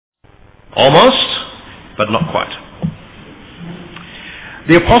Almost, but not quite.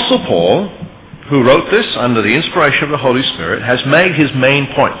 The Apostle Paul, who wrote this under the inspiration of the Holy Spirit, has made his main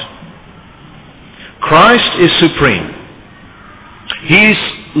point. Christ is supreme. He's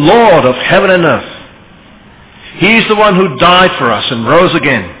Lord of heaven and earth. He's the one who died for us and rose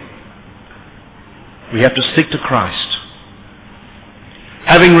again. We have to stick to Christ.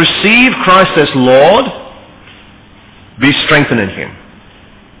 Having received Christ as Lord, be strengthened in him.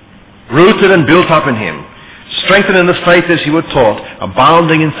 Rooted and built up in him. Strengthened in the faith as you were taught,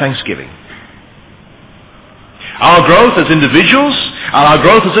 abounding in thanksgiving. Our growth as individuals, and our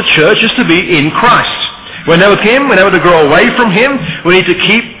growth as a church is to be in Christ. We're never to grow away from him. We need to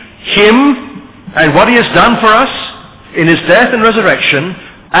keep him and what he has done for us in his death and resurrection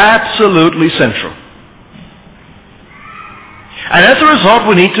absolutely central. And as a result,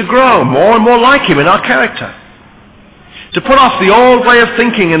 we need to grow more and more like him in our character. To put off the old way of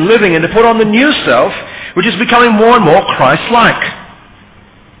thinking and living and to put on the new self, which is becoming more and more Christ-like.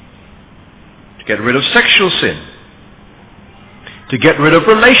 To get rid of sexual sin. To get rid of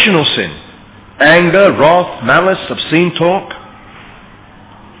relational sin. Anger, wrath, malice, obscene talk.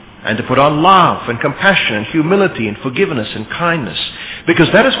 And to put on love and compassion and humility and forgiveness and kindness. Because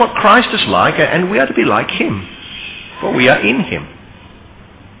that is what Christ is like, and we are to be like him. For we are in him.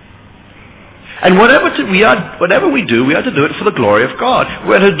 And whatever we do, we are to do it for the glory of God.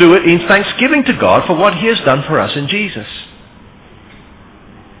 We are to do it in thanksgiving to God for what he has done for us in Jesus.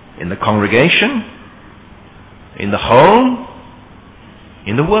 In the congregation, in the home,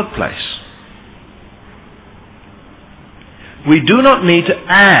 in the workplace. We do not need to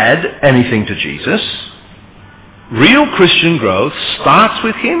add anything to Jesus. Real Christian growth starts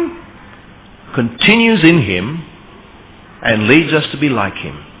with him, continues in him, and leads us to be like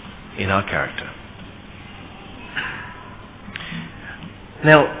him in our character.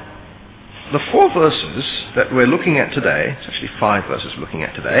 Now, the 4 verses that we're looking at today, it's actually 5 verses we're looking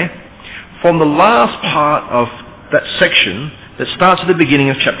at today, form the last part of that section that starts at the beginning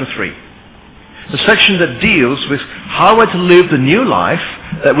of chapter 3. The section that deals with how we're to live the new life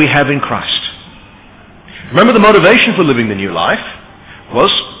that we have in Christ. Remember, the motivation for living the new life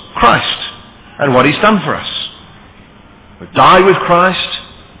was Christ and what he's done for us. We died with Christ,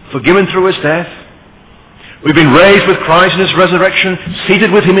 forgiven through his death. We've been raised with Christ in his resurrection,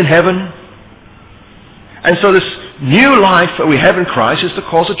 seated with him in heaven. And so this new life that we have in Christ is to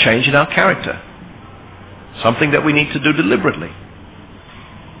cause a change in our character. Something that we need to do deliberately.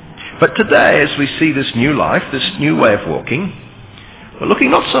 But today, as we see this new life, this new way of walking, we're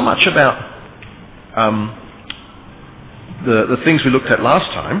looking not so much about the things we looked at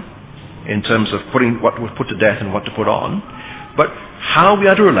last time, in terms of putting what we've put to death and what to put on, but how we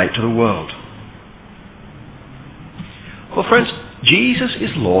are to relate to the world. Well, friends, Jesus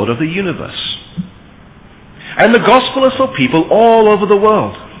is Lord of the universe. And the gospel is for people all over the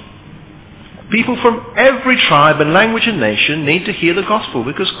world. People from every tribe and language and nation need to hear the gospel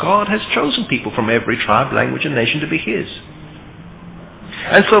because God has chosen people from every tribe, language and nation to be his.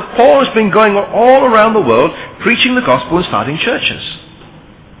 And so Paul has been going all around the world preaching the gospel and starting churches.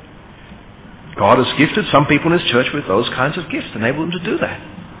 God has gifted some people in his church with those kinds of gifts, enabled them to do that.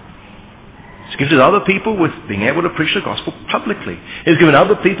 He's gifted other people with being able to preach the gospel publicly. He's given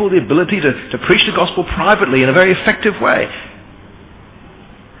other people the ability to preach the gospel privately in a very effective way.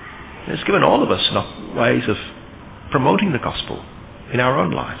 He's given all of us ways of promoting the gospel in our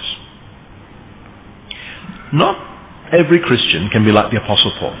own lives. Not every Christian can be like the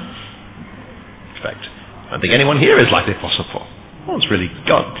Apostle Paul. In fact, I don't think anyone here is like the Apostle Paul. Well, it's really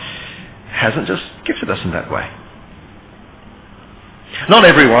God hasn't just gifted us in that way. Not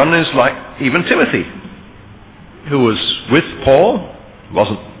everyone is like even Timothy, who was with Paul,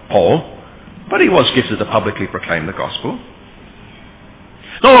 wasn't Paul, but he was gifted to publicly proclaim the gospel.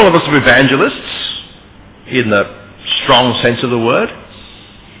 Not all of us are evangelists in the strong sense of the word.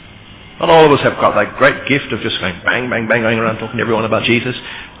 Not all of us have got that great gift of just going bang, bang, bang, going around talking to everyone about Jesus.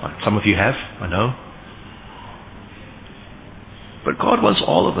 Like some of you have, I know. But God wants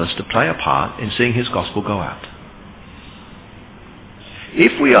all of us to play a part in seeing his gospel go out.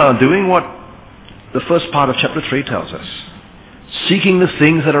 If we are doing what the first part of chapter 3 tells us, seeking the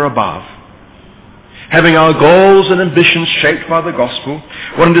things that are above, having our goals and ambitions shaped by the gospel,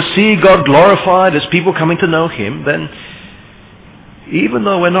 wanting to see God glorified as people coming to know him, then even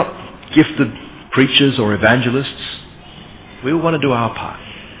though we're not gifted preachers or evangelists, we want to do our part.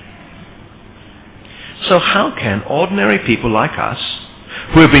 So how can ordinary people like us,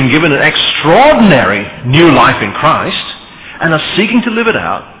 who have been given an extraordinary new life in Christ and are seeking to live it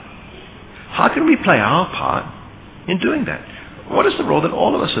out, how can we play our part in doing that? What is the role that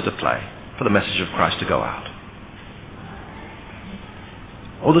all of us are to play for the message of Christ to go out.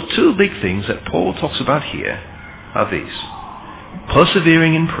 Well, the two big things that Paul talks about here are these: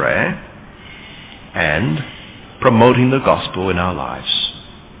 persevering in prayer and promoting the gospel in our lives.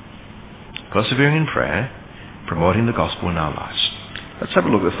 Persevering in prayer, promoting the gospel in our lives. Let's have a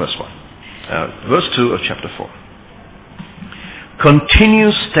look at the first one. Verse 2 of chapter 4.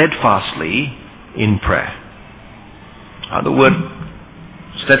 Continue steadfastly in prayer. The word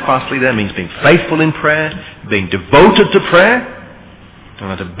steadfastly there means being faithful in prayer, being devoted to prayer. We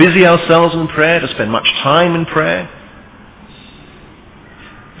don't have to busy ourselves in prayer, to spend much time in prayer.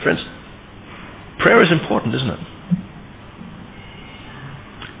 Friends, prayer is important, isn't it?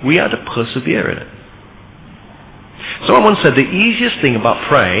 We are to persevere in it. Someone once said the easiest thing about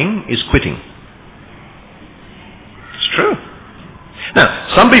praying is quitting. It's true.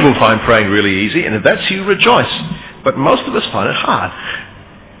 Now, some people find praying really easy, and if that's you, rejoice. But most of us find it hard.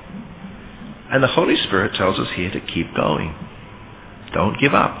 And the Holy Spirit tells us here to keep going. Don't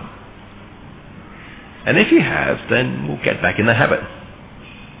give up. And if you have, then we'll get back in the habit.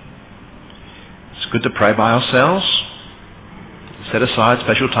 It's good to pray by ourselves. Set aside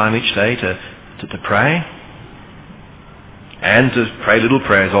special time each day to pray. And to pray little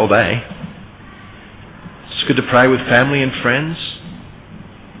prayers all day. It's good to pray with family and friends.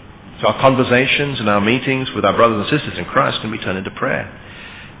 So our conversations and our meetings with our brothers and sisters in Christ can be turned into prayer.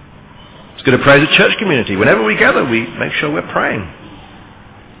 It's good to pray as a church community. Whenever we gather, we make sure we're praying.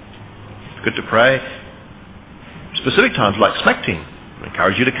 It's good to pray specific times like Smecting. I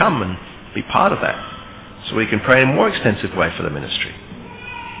encourage you to come and be part of that, so we can pray in a more extensive way for the ministry.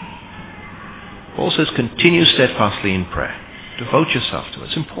 Paul says, continue steadfastly in prayer. Devote yourself to it.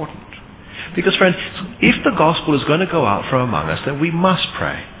 It's important. Because, friends, if the gospel is going to go out from among us, then we must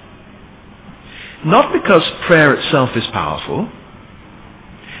pray. Not because prayer itself is powerful,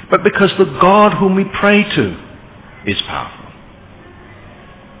 but because the God whom we pray to is powerful.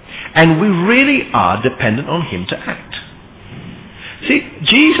 And we really are dependent on him to act. See,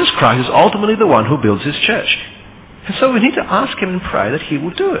 Jesus Christ is ultimately the one who builds his church. And so we need to ask him and pray that he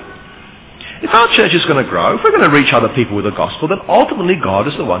will do it. If our church is going to grow, if we're going to reach other people with the gospel, then ultimately God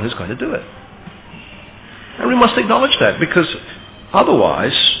is the one who's going to do it. And we must acknowledge that, because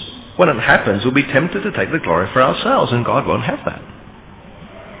otherwise, when it happens, we'll be tempted to take the glory for ourselves, and God won't have that.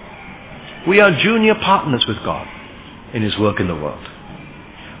 We are junior partners with God in his work in the world.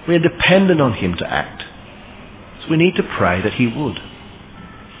 We are dependent on him to act. So we need to pray that he would.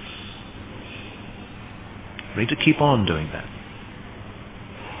 We need to keep on doing that.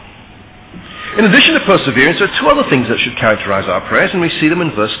 In addition to perseverance, there are two other things that should characterize our prayers, and we see them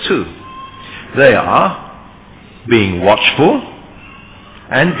in verse 2. They are being watchful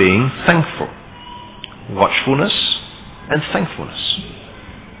and being thankful. Watchfulness and thankfulness.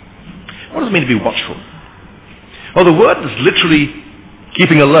 What does it mean to be watchful? Well, the word is literally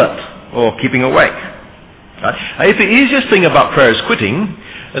keeping alert or keeping awake. Right? If the easiest thing about prayer is quitting,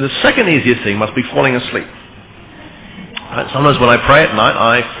 then the second easiest thing must be falling asleep. Right? Sometimes when I pray at night,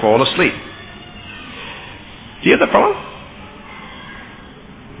 I fall asleep. Do you have that problem?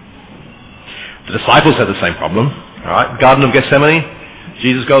 The disciples had the same problem. All right? Garden of Gethsemane,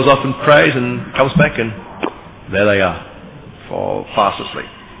 Jesus goes off and prays and comes back, and there they are, fall fast asleep.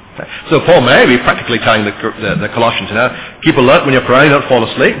 Okay. So Paul may be practically telling the Colossians, keep alert when you're praying, don't fall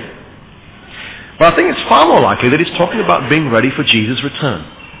asleep. But I think it's far more likely that he's talking about being ready for Jesus' return.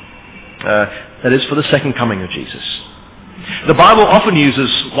 That is, for the second coming of Jesus. The Bible often uses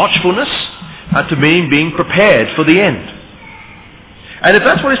watchfulness to mean being prepared for the end. And if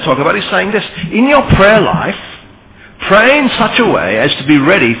that's what he's talking about, he's saying this: in your prayer life, pray in such a way as to be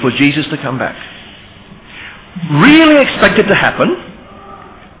ready for Jesus to come back. Really expect it to happen,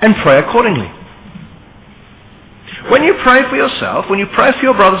 and pray accordingly. When you pray for yourself, when you pray for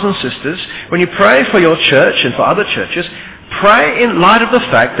your brothers and sisters, when you pray for your church and for other churches, pray in light of the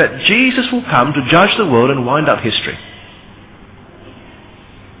fact that Jesus will come to judge the world and wind up history.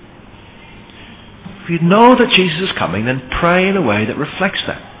 If you know that Jesus is coming, then pray in a way that reflects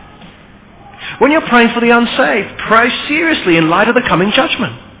that. When you're praying for the unsaved, pray seriously in light of the coming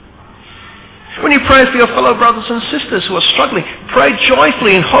judgment. When you pray for your fellow brothers and sisters who are struggling, pray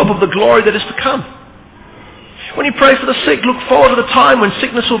joyfully in hope of the glory that is to come. When you pray for the sick, look forward to the time when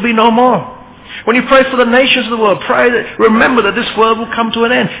sickness will be no more. When you pray for the nations of the world, remember that this world will come to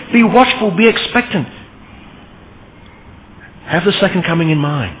an end. Be watchful, be expectant. Have the second coming in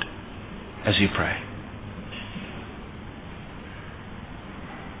mind as you pray.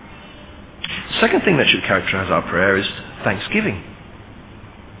 The second thing that should characterize our prayer is thanksgiving.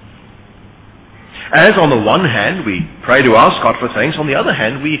 As on the one hand we pray to ask God for things, on the other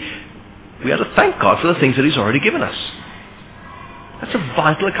hand we We are to thank God for the things that he's already given us. That's a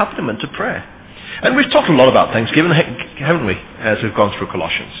vital accompaniment to prayer. And we've talked a lot about thanksgiving, haven't we, as we've gone through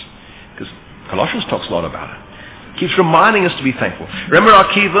Colossians? Because Colossians talks a lot about it. Keeps reminding us to be thankful. Remember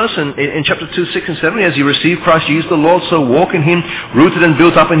our key verse in chapter 2, 6 and 7? As you receive Christ Jesus the Lord, so walk in him, rooted and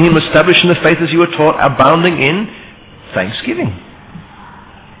built up in him, established in the faith as you were taught, abounding in thanksgiving.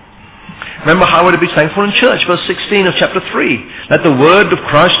 Remember how we're to be thankful in church. Verse 16 of chapter 3. Let the word of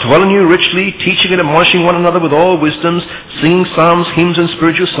Christ dwell in you richly, teaching and admonishing one another with all wisdoms, singing psalms, hymns and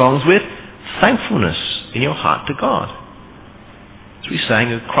spiritual songs with thankfulness in your heart to God. As we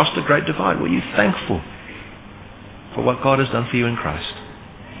sang across the great divide, were you thankful for what God has done for you in Christ?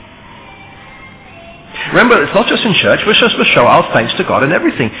 Remember, it's not just in church. We're supposed to show our thanks to God in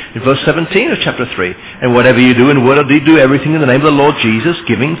everything. In verse 17 of chapter 3, and whatever you do in word or deed, do everything in the name of the Lord Jesus,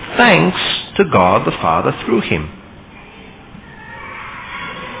 giving thanks to God the Father through him.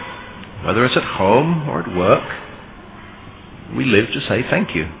 Whether it's at home or at work, we live to say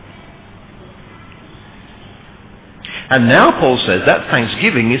thank you. And now Paul says that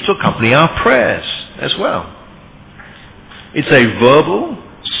thanksgiving is to accompany our prayers as well. It's a verbal,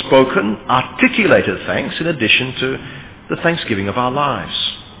 spoken, articulated thanks in addition to the thanksgiving of our lives.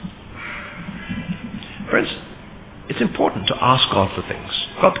 Friends, it's important to ask God for things.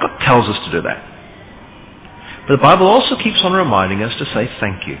 God tells us to do that. But the Bible also keeps on reminding us to say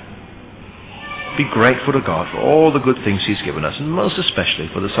thank you. Be grateful to God for all the good things he's given us, and most especially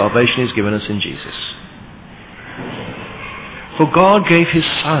for the salvation he's given us in Jesus. For God gave his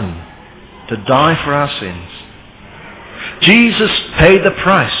Son to die for our sins. Jesus paid the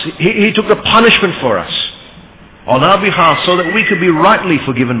price. He took the punishment for us on our behalf so that we could be rightly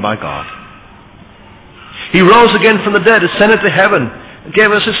forgiven by God. He rose again from the dead, ascended to heaven, and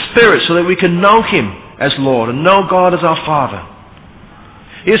gave us his Spirit so that we can know him as Lord and know God as our Father.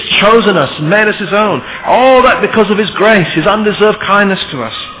 He has chosen us and made us his own. All that because of his grace, his undeserved kindness to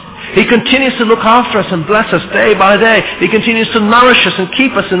us. He continues to look after us and bless us day by day. He continues to nourish us and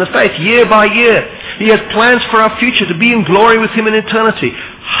keep us in the faith year by year. He has plans for our future to be in glory with him in eternity.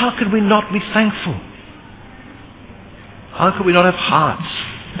 How could we not be thankful? How could we not have hearts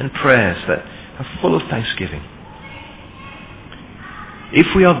and prayers that are full of thanksgiving?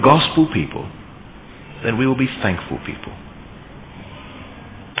 If we are gospel people, then we will be thankful people.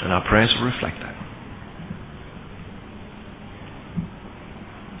 And our prayers will reflect that.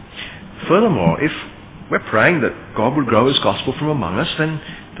 Furthermore, if we're praying that God would grow his gospel from among us, then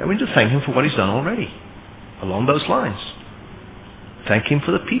we need to thank him for what he's done already along those lines. Thank him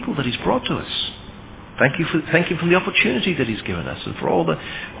for the people that he's brought to us. Thank him for the opportunity that he's given us and for all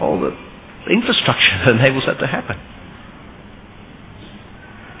the infrastructure that enables that to happen.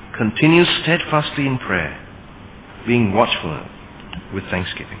 Continue steadfastly in prayer, being watchful with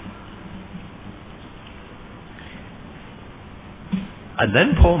thanksgiving. And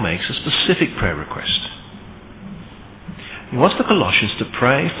then Paul makes a specific prayer request. He wants the Colossians to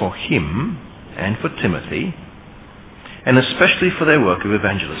pray for him and for Timothy, and especially for their work of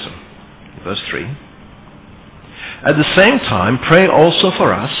evangelism. Verse 3. At the same time, pray also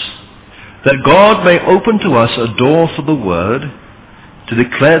for us, that God may open to us a door for the word, to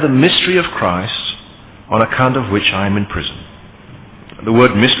declare the mystery of Christ, on account of which I am in prison. The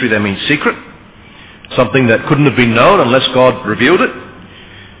word mystery there means secret, something that couldn't have been known unless God revealed it.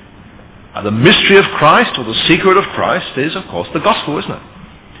 The mystery of Christ, or the secret of Christ, is of course the gospel, isn't it?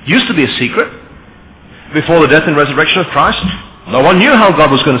 It used to be a secret. Before the death and resurrection of Christ, no one knew how God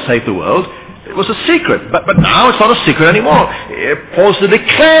was going to save the world. It was a secret, but now it's not a secret anymore. Paul's to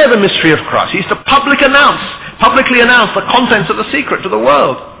declare the mystery of Christ. He's to publicly announce the contents of the secret to the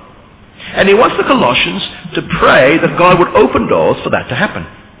world. And he wants the Colossians to pray that God would open doors for that to happen.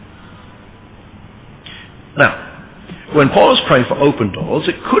 Now, when Paul is praying for open doors,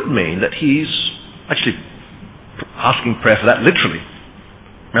 it could mean that he's actually asking prayer for that literally.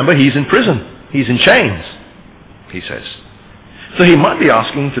 Remember, he's in prison. He's in chains, he says. So he might be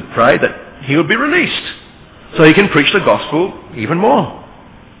asking to pray that he would be released so he can preach the gospel even more.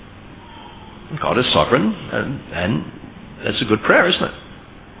 God is sovereign, and that's a good prayer, isn't it?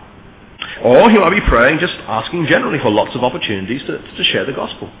 Or he might be praying, just asking generally for lots of opportunities to share the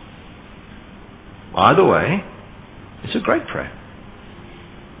gospel. Either way, it's a great prayer.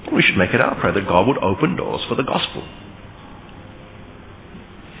 We should make it our prayer that God would open doors for the gospel.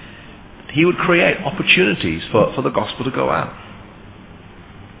 He would create opportunities for the gospel to go out.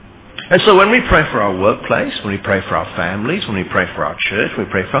 And so when we pray for our workplace, when we pray for our families, when we pray for our church, when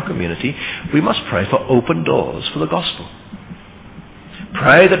we pray for our community, we must pray for open doors for the gospel.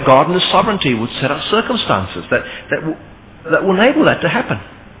 Pray that God in his sovereignty would set up circumstances that will enable that to happen.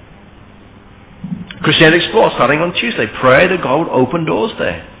 Christianity Explored starting on Tuesday. Pray that God would open doors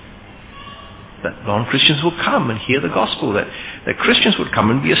there. That non-Christians will come and hear the gospel. That Christians would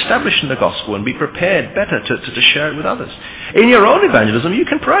come and be established in the gospel and be prepared better to share it with others. In your own evangelism, you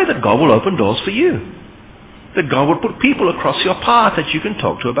can pray that God will open doors for you. That God would put people across your path that you can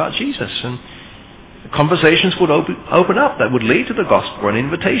talk to about Jesus. And conversations would open up that would lead to the gospel, or an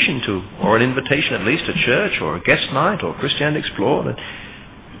invitation at least to church, or a guest night, or Christianity Explored.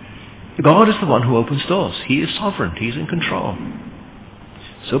 And God is the one who opens doors. He is sovereign. He's in control.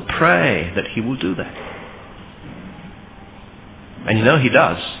 So pray that he will do that. And you know he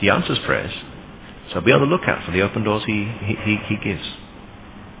does. He answers prayers. So be on the lookout for the open doors he gives.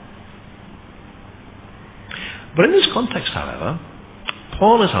 But in this context, however,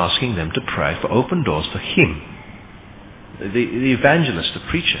 Paul is asking them to pray for open doors for him, the evangelist, the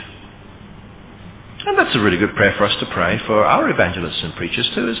preacher. And that's a really good prayer for us to pray for our evangelists and preachers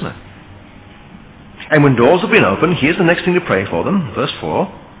too, isn't it? And when doors have been opened, here's the next thing to pray for them. Verse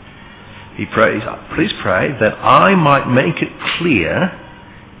 4. He prays, please pray that I might make it clear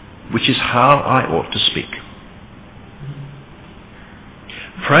which is how I ought to speak.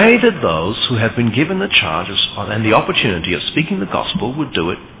 Pray that those who have been given the charge and the opportunity of speaking the gospel would do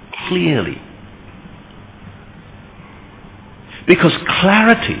it clearly. Because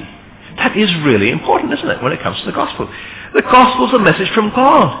clarity, that is really important, isn't it, when it comes to the gospel? The gospel is a message from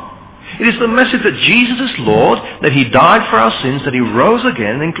God. It is the message that Jesus is Lord, that he died for our sins, that he rose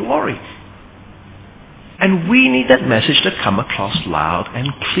again in glory. And we need that message to come across loud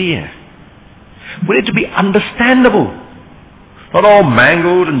and clear. We need to be understandable. Not all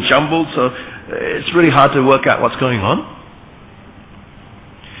mangled and jumbled, so it's really hard to work out what's going on.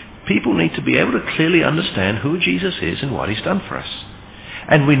 People need to be able to clearly understand who Jesus is and what he's done for us.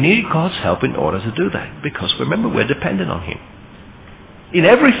 And we need God's help in order to do that, because remember, we're dependent on him. In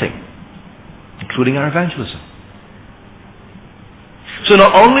everything, including our evangelism. So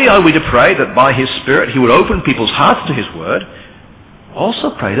not only are we to pray that by his Spirit he would open people's hearts to his word,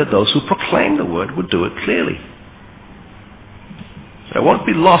 also pray that those who proclaim the word would do it clearly. So it won't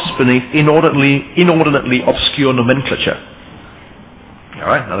be lost beneath inordinately obscure nomenclature. All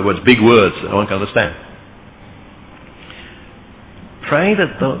right? In other words, big words that no one can understand. Pray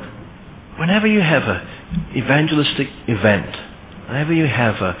that whenever you have an evangelistic event, whenever you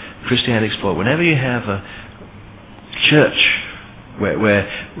have a Christianity Explored, whenever you have a church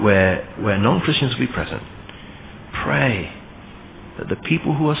where non-Christians will be present, pray that the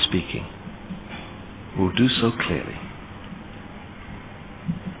people who are speaking will do so clearly.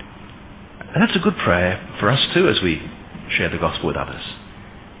 And that's a good prayer for us too as we share the gospel with others.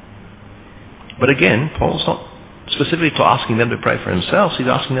 But again, Paul's not specifically asking them to pray for themselves, he's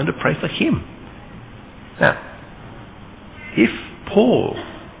asking them to pray for him. Now, if Paul,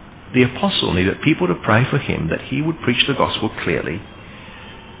 the apostle, needed people to pray for him that he would preach the gospel clearly,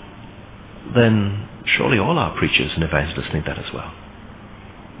 then surely all our preachers and evangelists need that as well.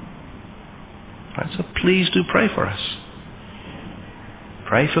 Right, so please do pray for us.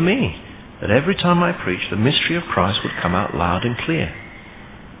 Pray for me that every time I preach, the mystery of Christ would come out loud and clear.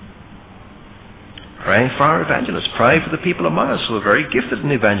 Praying for our evangelists. Pray for the people among us who are very gifted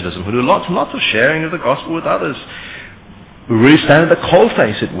in evangelism, who do lots and lots of sharing of the gospel with others, who really stand at the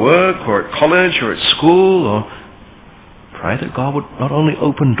coalface at work or at college or at school. Or pray that God would not only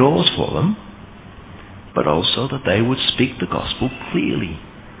open doors for them, but also that they would speak the gospel clearly.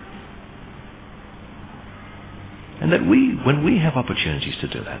 And that when we have opportunities to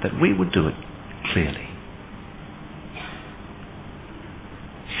do that we would do it clearly.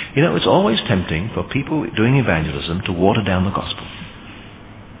 You know, it's always tempting for people doing evangelism to water down the gospel.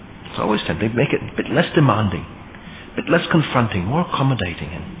 It's always tempting to make it a bit less demanding, a bit less confronting, more accommodating.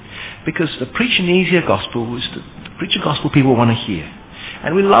 And because the preach an easier gospel is to preach a gospel people want to hear.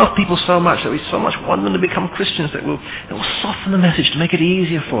 And we love people so much that we so much want them to become Christians that will soften the message to make it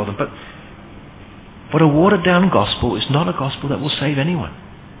easier for them. But a watered down gospel is not a gospel that will save anyone.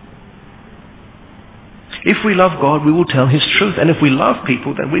 If we love God, we will tell his truth. And if we love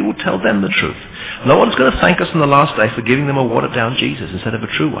people, then we will tell them the truth. No one's going to thank us in the last day for giving them a watered down Jesus instead of a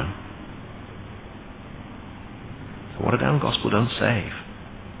true one. A watered down gospel don't save.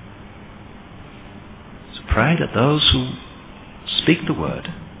 So pray that those who speak the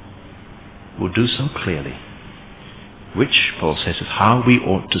word will do so clearly, which, Paul says, is how we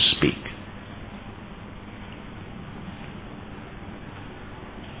ought to speak.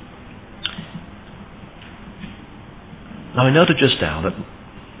 Now I noted just now that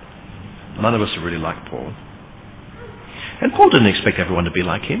none of us are really like Paul. And Paul didn't expect everyone to be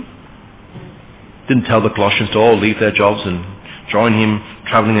like him. Didn't tell the Colossians to all leave their jobs and join him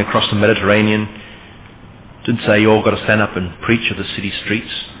traveling across the Mediterranean Didn't say you all got to stand up and preach at the city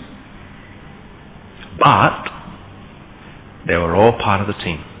streets. But they were all part of the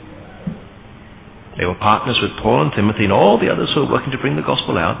team. They were partners with Paul and Timothy and all the others who were working to bring the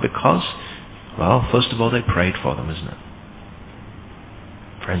gospel out because, well, first of all, they prayed for them, isn't it?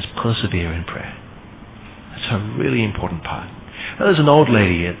 Friends, persevere in prayer. That's a really important part. Now, there's an old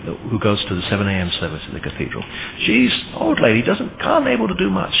lady who goes to the 7 a.m. service at the cathedral. She's an old lady, can't able to do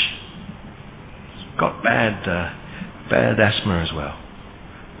much. She's got bad asthma as well.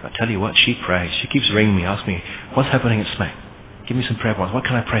 I tell you what, she prays. She keeps ringing me, asking me, what's happening at SMAC? Give me some prayer points. What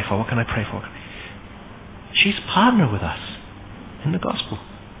can I pray for? What can I pray for? She's a partner with us in the gospel.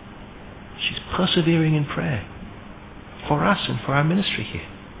 She's persevering in prayer for us and for our ministry here.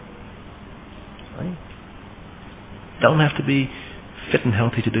 Right? Don't have to be fit and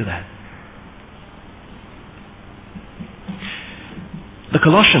healthy to do that. The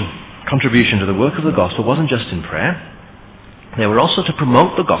Colossian contribution to the work of the gospel wasn't just in prayer. They were also to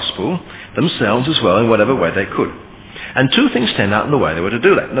promote the gospel themselves as well in whatever way they could. And two things stand out in the way they were to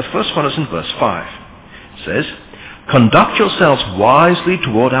do that. And the first one is in verse 5. It says, conduct yourselves wisely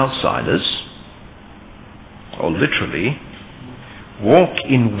toward outsiders, or literally, walk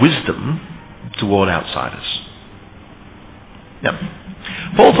in wisdom toward outsiders. Now,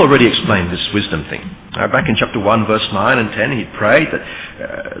 Paul's already explained this wisdom thing. Back in chapter 1, verse 9 and 10, he prayed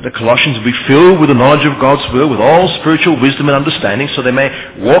that the Colossians would be filled with the knowledge of God's will, with all spiritual wisdom and understanding, so they may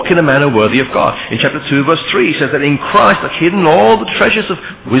walk in a manner worthy of God. In chapter 2, verse 3, he says that in Christ are hidden all the treasures of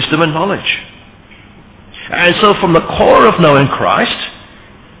wisdom and knowledge. And so from the core of knowing Christ,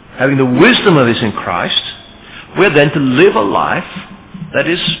 having the wisdom of this in Christ, we're then to live a life that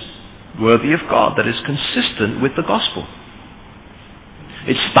is worthy of God, that is consistent with the gospel.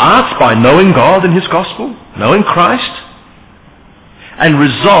 It starts by knowing God and His gospel, knowing Christ, and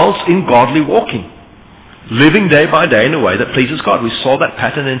results in godly walking, living day by day in a way that pleases God. We saw that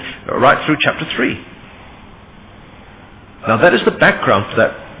pattern right through chapter 3. Now that is the background for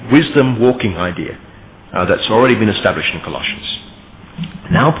that wisdom walking idea that's already been established in Colossians.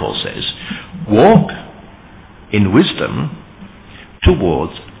 Now Paul says, walk in wisdom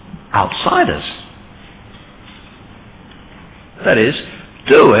towards outsiders. That is,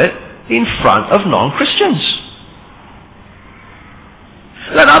 do it in front of non-Christians.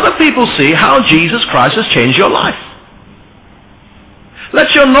 Let other people see how Jesus Christ has changed your life.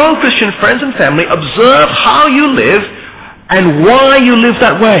 Let your non-Christian friends and family observe how you live and why you live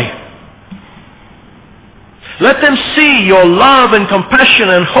that way. Let them see your love and compassion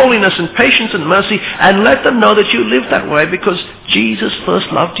and holiness and patience and mercy, and let them know that you live that way because Jesus first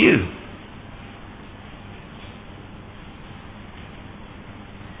loved you.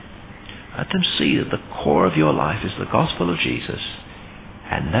 Let them see that the core of your life is the gospel of Jesus,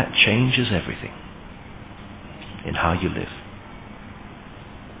 and that changes everything in how you live.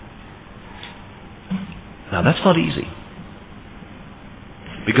 Now that's not easy,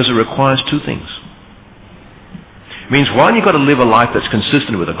 because it requires two things. It means, one, you've got to live a life that's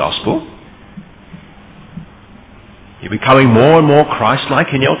consistent with the gospel. You're becoming more and more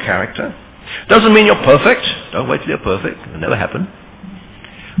Christ-like in your character. Doesn't mean you're perfect. Don't wait till you're perfect. It'll never happen.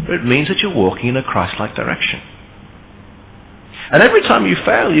 But it means that you're walking in a Christ-like direction. And every time you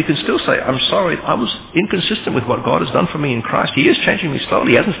fail, you can still say, I'm sorry, I was inconsistent with what God has done for me in Christ. He is changing me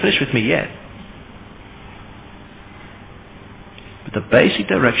slowly. He hasn't finished with me yet. But the basic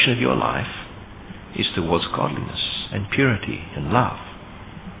direction of your life is towards godliness and purity and love.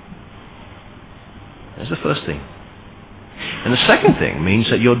 That's the first thing. And the second thing means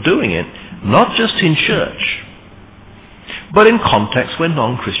that you're doing it not just in church, but in contexts where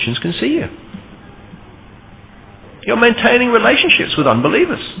non-Christians can see you. You're maintaining relationships with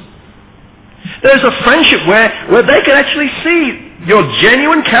unbelievers. There's a friendship where they can actually see your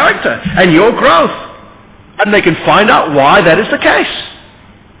genuine character and your growth. And they can find out why that is the case.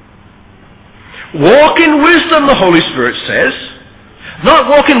 Walk in wisdom, the Holy Spirit says. Not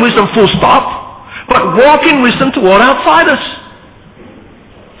walk in wisdom full stop, but walk in wisdom toward outsiders.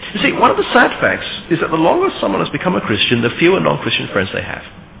 You see, one of the sad facts is that the longer someone has become a Christian, the fewer non-Christian friends they have.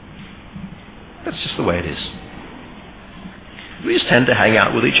 That's just the way it is. We just tend to hang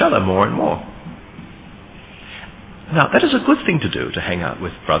out with each other more and more. Now, that is a good thing to do, to hang out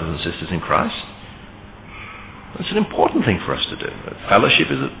with brothers and sisters in Christ. It's an important thing for us to do.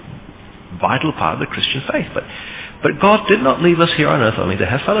 Fellowship is a vital part of the Christian faith. But God did not leave us here on earth only to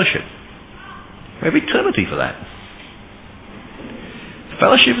have fellowship. We have eternity for that.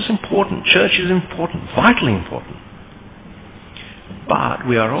 Fellowship is important. Church is important. Vitally important. But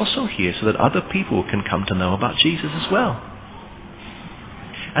we are also here so that other people can come to know about Jesus as well.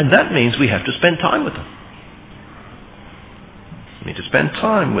 And that means we have to spend time with them. We need to spend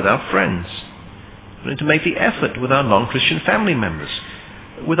time with our friends. We need to make the effort with our non-Christian family members,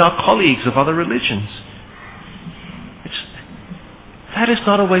 with our colleagues of other religions. That is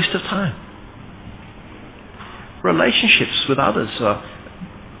not a waste of time. Relationships with others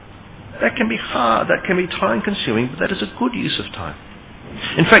that can be hard, that can be time-consuming, but that is a good use of time.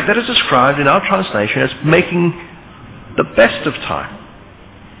 In fact, that is described in our translation as making the best of time.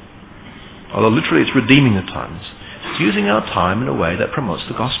 Although literally it's redeeming the times. It's using our time in a way that promotes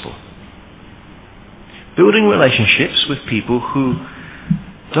the gospel. Building relationships with people who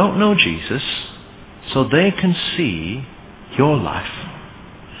don't know Jesus so they can see your life.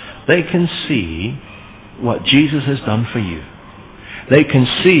 They can see what Jesus has done for you. They can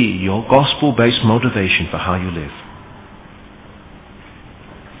see your gospel-based motivation for how you live.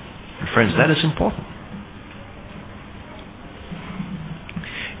 And friends, that is important.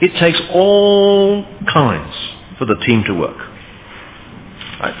 It takes all kinds for the team to work.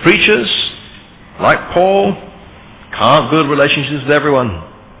 Like preachers, like Paul, can't build relationships with everyone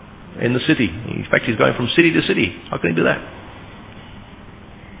in the city. In fact, he's going from city to city. How can he do that?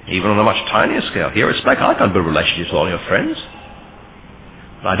 Even on a much tinier scale. Here at Spec, I can't build relationships with all your friends.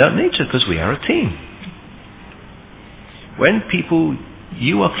 But I don't need to because we are a team. When people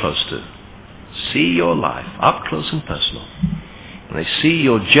you are close to see your life up close and personal, and they see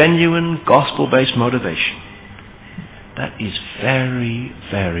your genuine gospel-based motivation, that is very,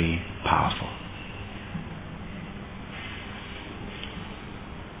 very powerful.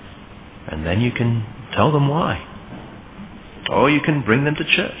 And then you can tell them why. Or you can bring them to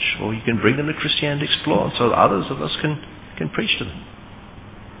church, or you can bring them to Christianity Explored so that others of us can preach to them.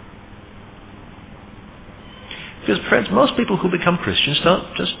 Because friends, most people who become Christians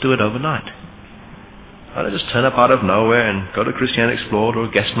don't just do it overnight. They don't just turn up out of nowhere and go to Christianity Explored or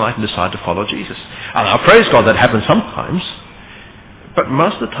a guest night and decide to follow Jesus. And I praise God that happens sometimes. But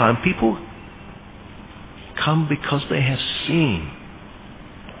most of the time people come because they have seen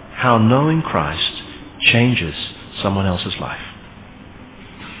how knowing Christ changes someone else's life.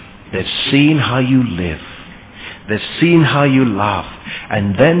 They've seen how you live. They've seen how you love.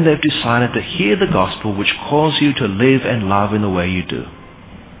 And then they've decided to hear the gospel which calls you to live and love in the way you do.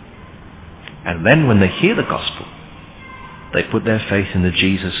 And then when they hear the gospel, they put their faith in the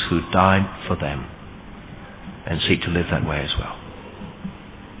Jesus who died for them and seek to live that way as well.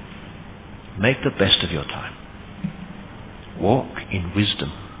 Make the best of your time. Walk in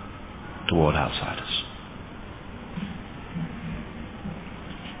wisdom toward outsiders.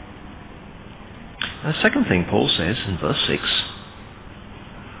 The second thing Paul says in verse 6,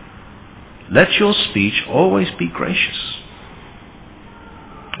 let your speech always be gracious.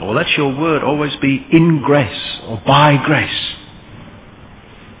 Or let your word always be in grace or by grace.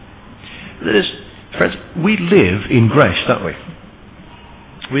 That is, friends, we live in grace, don't we?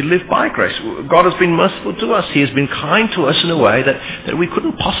 We live by grace. God has been merciful to us. He has been kind to us in a way that we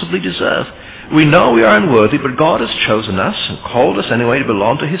couldn't possibly deserve. We know we are unworthy, but God has chosen us and called us anyway to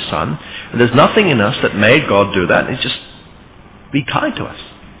belong to His Son. And there's nothing in us that made God do that. It's just be kind to us.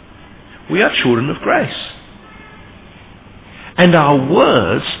 We are children of grace. And our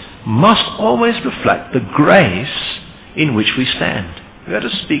words must always reflect the grace in which we stand. We are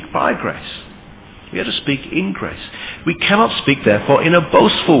to speak by grace. We are to speak in grace. We cannot speak, therefore, in a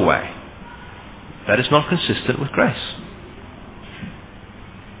boastful way. That is not consistent with grace.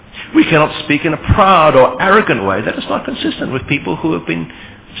 We cannot speak in a proud or arrogant way. That is not consistent with people who have been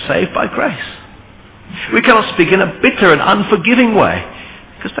saved by grace. We cannot speak in a bitter and unforgiving way,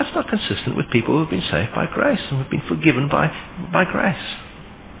 because that's not consistent with people who have been saved by grace and have been forgiven by grace.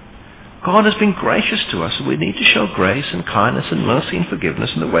 God has been gracious to us, and we need to show grace and kindness and mercy and forgiveness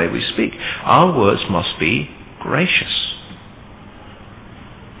in the way we speak. Our words must be gracious.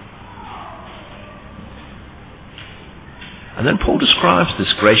 And then Paul describes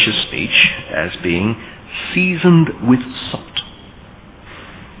this gracious speech as being seasoned with salt.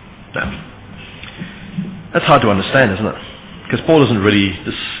 Now, that's hard to understand, isn't it? Because Paul doesn't really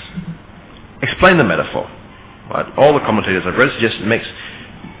explain the metaphor. Right? All the commentators I've read suggest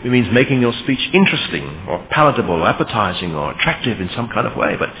it means making your speech interesting or palatable or appetizing or attractive in some kind of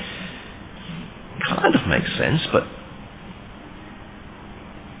way. But it kind of makes sense, but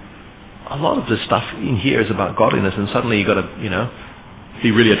a lot of this stuff in here is about godliness, and suddenly you've got to,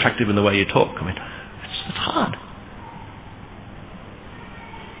 be really attractive in the way you talk. I mean, it's hard.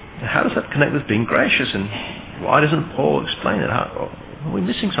 And how does that connect with being gracious, and why doesn't Paul explain it? Are we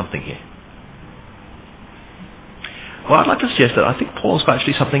missing something here? Well, I'd like to suggest that I think Paul's got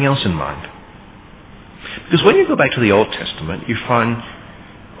actually something else in mind. Because when you go back to the Old Testament, you find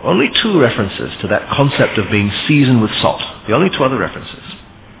Only 2 references to that concept of being seasoned with salt. The only 2 other references.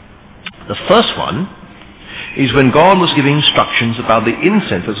 The first one is when God was giving instructions about the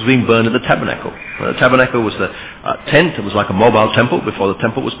incense that was being burned in the tabernacle. The tabernacle was the tent. It was like a mobile temple before the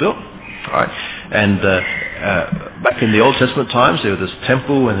temple was built. Right? And back in the Old Testament times, there was this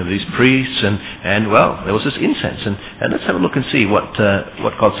temple and there were these priests, and well, there was this incense. And let's have a look and see what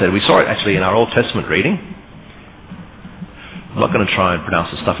God said. We saw it actually in our Old Testament reading. I'm not going to try and pronounce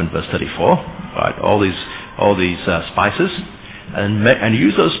the stuff in verse 34. Right? All these spices, and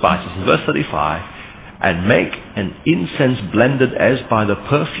use those spices in verse 35, and make an incense blended as by the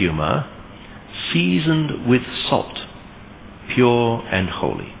perfumer, seasoned with salt, pure and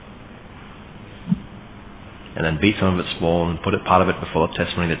holy. And then beat some of it small and put part of it before the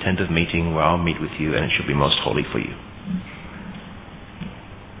testimony, the tent of meeting, where I'll meet with you, and it shall be most holy for you.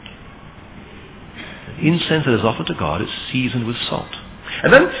 The incense that is offered to God is seasoned with salt.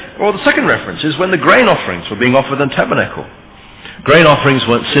 And then, the second reference is when the grain offerings were being offered in the tabernacle. Grain offerings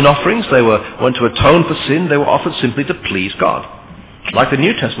weren't sin offerings. They weren't to atone for sin. They were offered simply to please God. Like the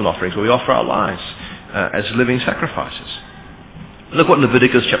New Testament offerings where we offer our lives as living sacrifices. Look what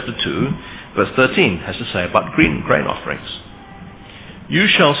Leviticus chapter 2, verse 13 has to say about grain offerings. You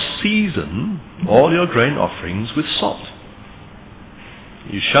shall season all your grain offerings with salt.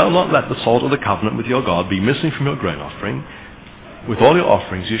 You shall not let the salt of the covenant with your God be missing from your grain offering. With all your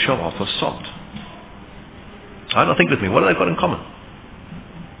offerings you shall offer salt. I don't think with me, what have they got in common?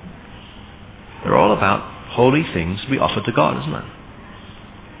 They're all about holy things to be offered to God, isn't it?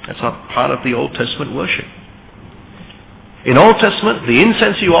 That's not part of the Old Testament worship. In Old Testament, the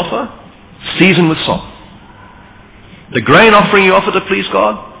incense you offer, seasoned with salt. The grain offering you offer to please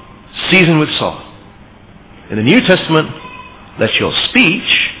God, seasoned with salt. In the New Testament, let your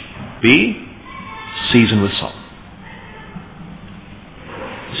speech be seasoned with salt.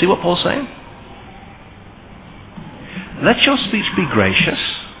 See what Paul's saying? Let your speech be gracious,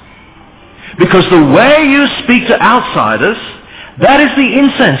 because the way you speak to outsiders, that is the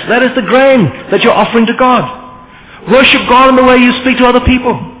incense, that is the grain that you're offering to God. Worship God in the way you speak to other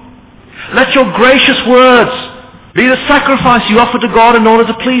people. Let your gracious words be the sacrifice you offer to God in order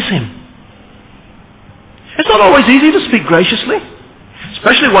to please Him. It's not always easy to speak graciously,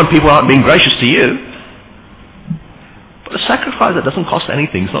 especially when people aren't being gracious to you. But a sacrifice that doesn't cost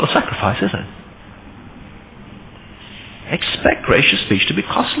anything is not a sacrifice, is it? Expect gracious speech to be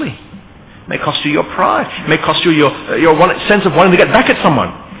costly. It may cost you your pride. It may cost you your sense of wanting to get back at someone.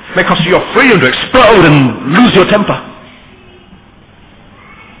 It may cost you your freedom to explode and lose your temper.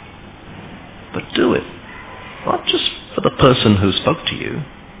 But do it, not just for the person who spoke to you,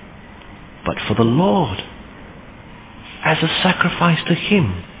 but for the Lord, as a sacrifice to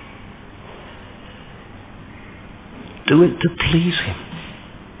Him. Do it to please Him.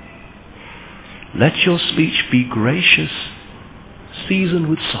 Let your speech be gracious, seasoned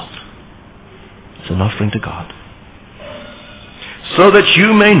with salt. It's an offering to God. So that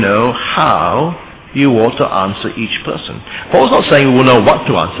you may know how you ought to answer each person. Paul's not saying we will know what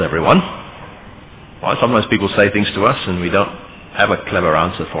to answer everyone. Well, sometimes people say things to us and we don't have a clever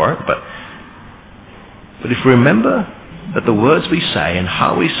answer for it. But if we remember that the words we say and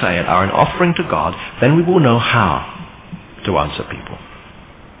how we say it are an offering to God, then we will know how to answer people.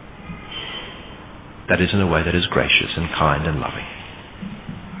 That is in a way that is gracious and kind and loving.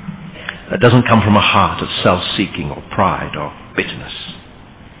 That doesn't come from a heart of self-seeking or pride or bitterness.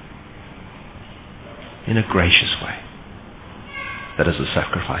 In a gracious way. That is a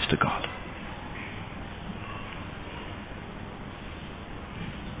sacrifice to God.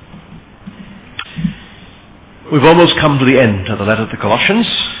 We've almost come to the end of the letter to Colossians.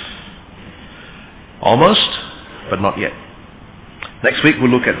 Almost, but not yet. Next week we'll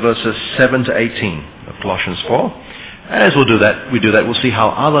look at verses 7 to 18 of Colossians 4. And as we do that, we'll see how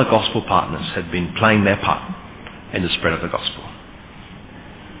other gospel partners have been playing their part in the spread of the gospel.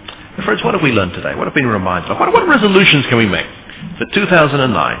 And friends, what have we learned today? What have we been reminded of? What resolutions can we make for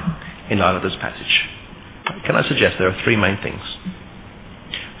 2009 in light of this passage? Can I suggest there are 3 main things?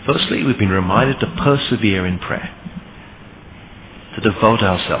 Firstly, we've been reminded to persevere in prayer, to devote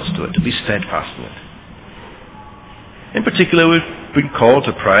ourselves to it, to be steadfast in it. In particular, we've been called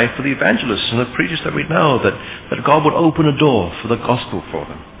to pray for the evangelists and the preachers that we know, that God would open a door for the gospel for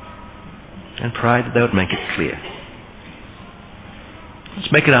them, and pray that they would make it clear.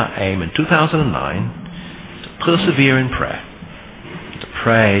 Let's make it our aim in 2009 to persevere in prayer, to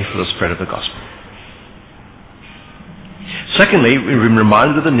pray for the spread of the gospel. Secondly, we've been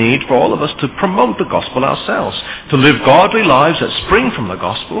reminded of the need for all of us to promote the gospel ourselves, to live godly lives that spring from the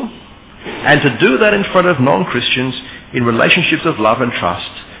gospel, and to do that in front of non-Christians in relationships of love and trust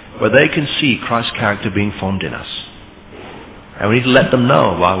where they can see Christ's character being formed in us. And we need to let them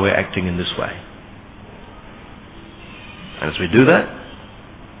know why we're acting in this way. And as we do that,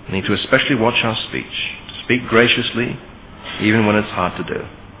 we need to especially watch our speech, to speak graciously, even when it's hard to do.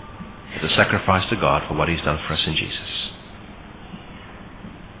 It's a sacrifice to God for what He's done for us in Jesus.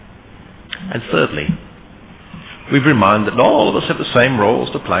 And thirdly, we've reminded that not all of us have the same roles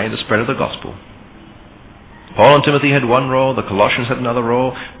to play in the spread of the gospel. Paul and Timothy had one role, the Colossians had another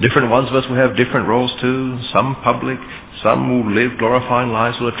role. Different ones of us will have different roles too. Some public, some will live glorifying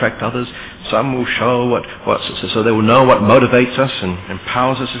lives, will attract others. Some will show so they will know what motivates us and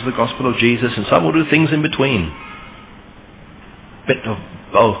empowers us as the gospel of Jesus. And some will do things in between. Bit of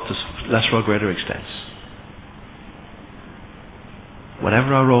both to lesser or greater extents.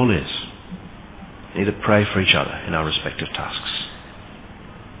 Whatever our role is, we need to pray for each other in our respective tasks.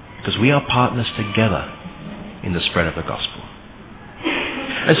 Because we are partners together in the spread of the gospel.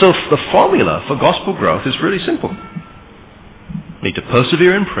 And so the formula for gospel growth is really simple. We need to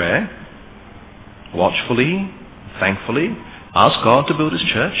persevere in prayer, watchfully, thankfully, ask God to build His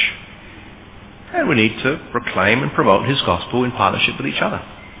church, and we need to proclaim and promote His gospel in partnership with each other.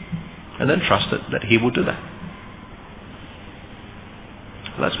 And then trust that He will do that.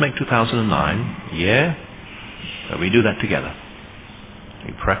 Let's make 2009 a year that we do that together.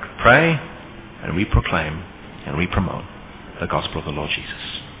 We pray and we proclaim and we promote the gospel of the Lord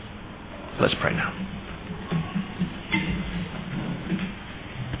Jesus. Let's pray now.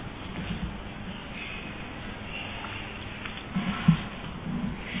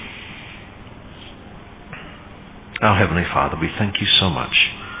 Our Heavenly Father, we thank You so much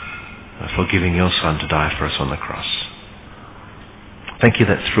for giving Your Son to die for us on the cross. Thank You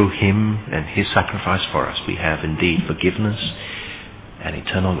that through Him and His sacrifice for us, we have indeed forgiveness and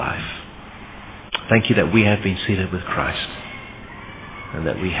eternal life. Thank You that we have been seated with Christ, and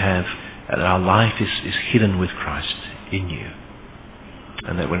that our life is hidden with Christ in You,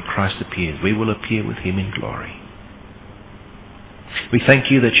 and that when Christ appears, we will appear with Him in glory. We thank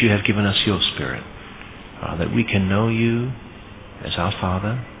You that You have given us Your Spirit, that we can know You as our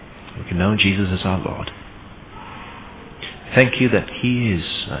Father, we can know Jesus as our Lord. Thank You that He is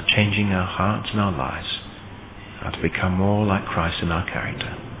changing our hearts and our lives to become more like Christ in our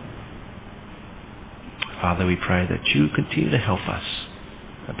character. Father, we pray that You continue to help us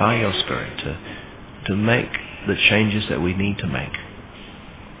by Your Spirit to make the changes that we need to make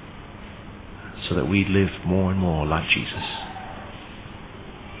so that we live more and more like Jesus.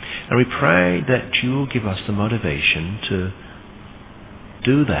 And we pray that You will give us the motivation to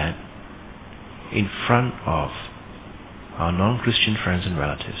do that in front of our non-Christian friends and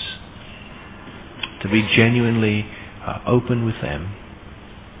relatives, to be genuinely open with them,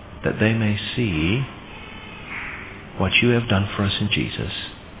 that they may see what You have done for us in Jesus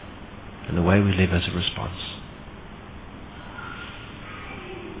and the way we live as a response.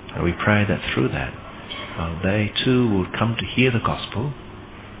 And we pray that through that, they too will come to hear the gospel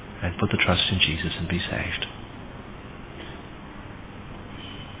and put the trust in Jesus and be saved.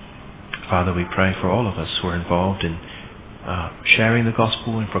 Father, we pray for all of us who are involved in sharing the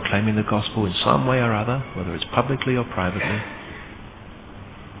gospel and proclaiming the gospel in some way or other, whether it's publicly or privately.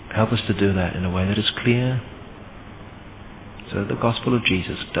 Help us to do that in a way that is clear, so that the gospel of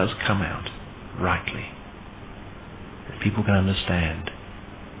Jesus does come out rightly, that people can understand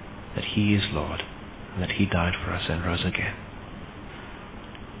that He is Lord and that He died for us and rose again.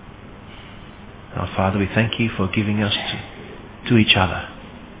 Our Father, we thank You for giving us to each other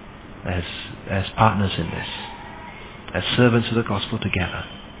as partners in this, as servants of the gospel together.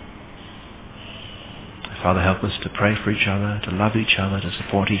 Father, help us to pray for each other, to love each other, to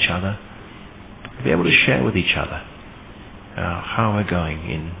support each other, to be able to share with each other how we're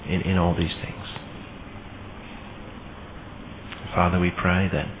going in all these things. Father, we pray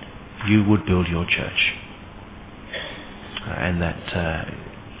that You would build Your church, and that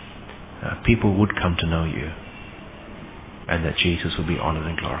people would come to know You, and that Jesus will be honored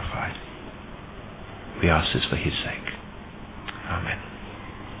and glorified. We ask this for His sake. Amen.